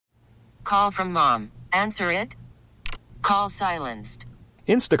call from mom. Answer it. Call silenced.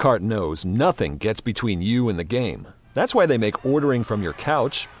 Instacart knows nothing gets between you and the game. That's why they make ordering from your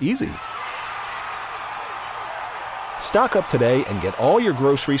couch easy. Stock up today and get all your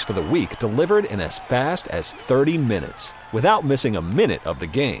groceries for the week delivered in as fast as 30 minutes without missing a minute of the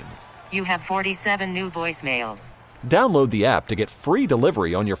game. You have 47 new voicemails. Download the app to get free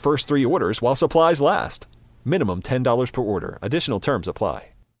delivery on your first 3 orders while supplies last. Minimum $10 per order. Additional terms apply.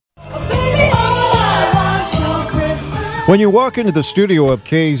 When you walk into the studio of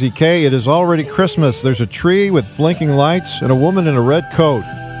KZK, it is already Christmas. There's a tree with blinking lights and a woman in a red coat.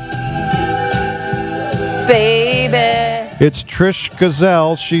 Baby. It's Trish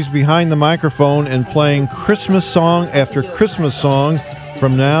Gazelle. She's behind the microphone and playing Christmas song after Christmas song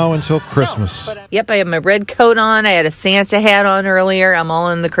from now until Christmas. Yep, I have my red coat on. I had a Santa hat on earlier. I'm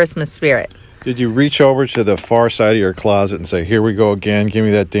all in the Christmas spirit. Did you reach over to the far side of your closet and say, here we go again, give me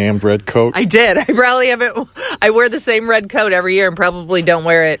that damned red coat? I did. I probably haven't. I wear the same red coat every year and probably don't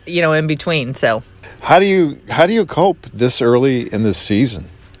wear it, in between. So, how do you cope this early in the season?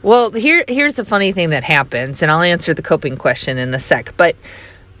 Well, here's the funny thing that happens, and I'll answer the coping question in a sec. But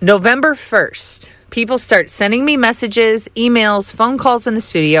November 1st, people start sending me messages, emails, phone calls in the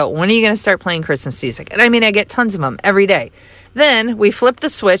studio. When are you going to start playing Christmas music? And I get tons of them every day. Then we flip the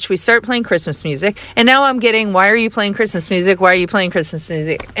switch, we start playing Christmas music, and now I'm getting, why are you playing Christmas music? Why are you playing Christmas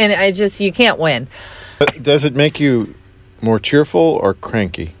music? And you can't win. Does it make you more cheerful or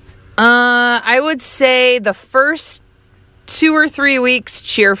cranky? I would say the first 2 or 3 weeks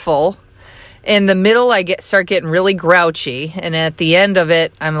cheerful. In the middle, I start getting really grouchy, and at the end of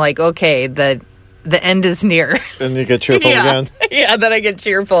it, I'm like, okay, the end is near. And you get cheerful again? Yeah, then I get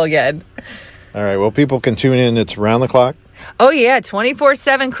cheerful again. All right, well, people can tune in. It's around the clock. Oh, yeah,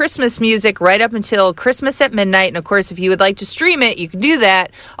 24/7 Christmas music right up until Christmas at midnight. And, of course, if you would like to stream it, you can do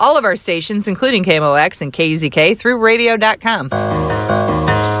that. All of our stations, including KMOX and KZK, through radio.com.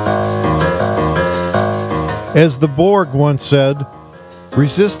 As the Borg once said,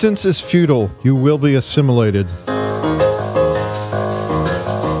 resistance is futile. You will be assimilated.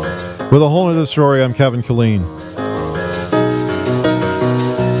 With a whole other story, I'm Kevin Killeen.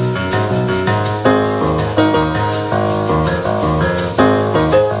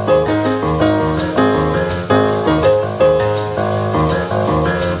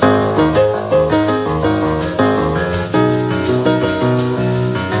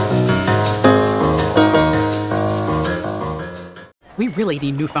 We really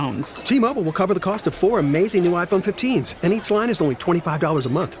need new phones. T-Mobile will cover the cost of 4 amazing new iPhone 15s, and each line is only $25 a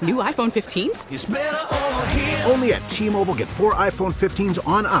month. New iPhone 15s? It's better over here. Only at T-Mobile, get 4 iPhone 15s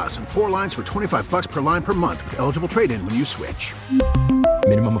on us and 4 lines for $25 per line per month with eligible trade-in when you switch.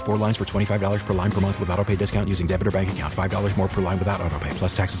 Minimum of 4 lines for $25 per line per month with autopay discount using debit or bank account. $5 more per line without autopay,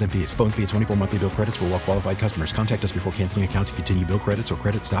 plus taxes and fees. Phone fee at 24 monthly bill credits for well-qualified customers. Contact us before canceling account to continue bill credits or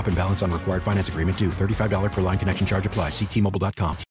credit stop and balance on required finance agreement due. $35 per line connection charge applies. See T-Mobile.com.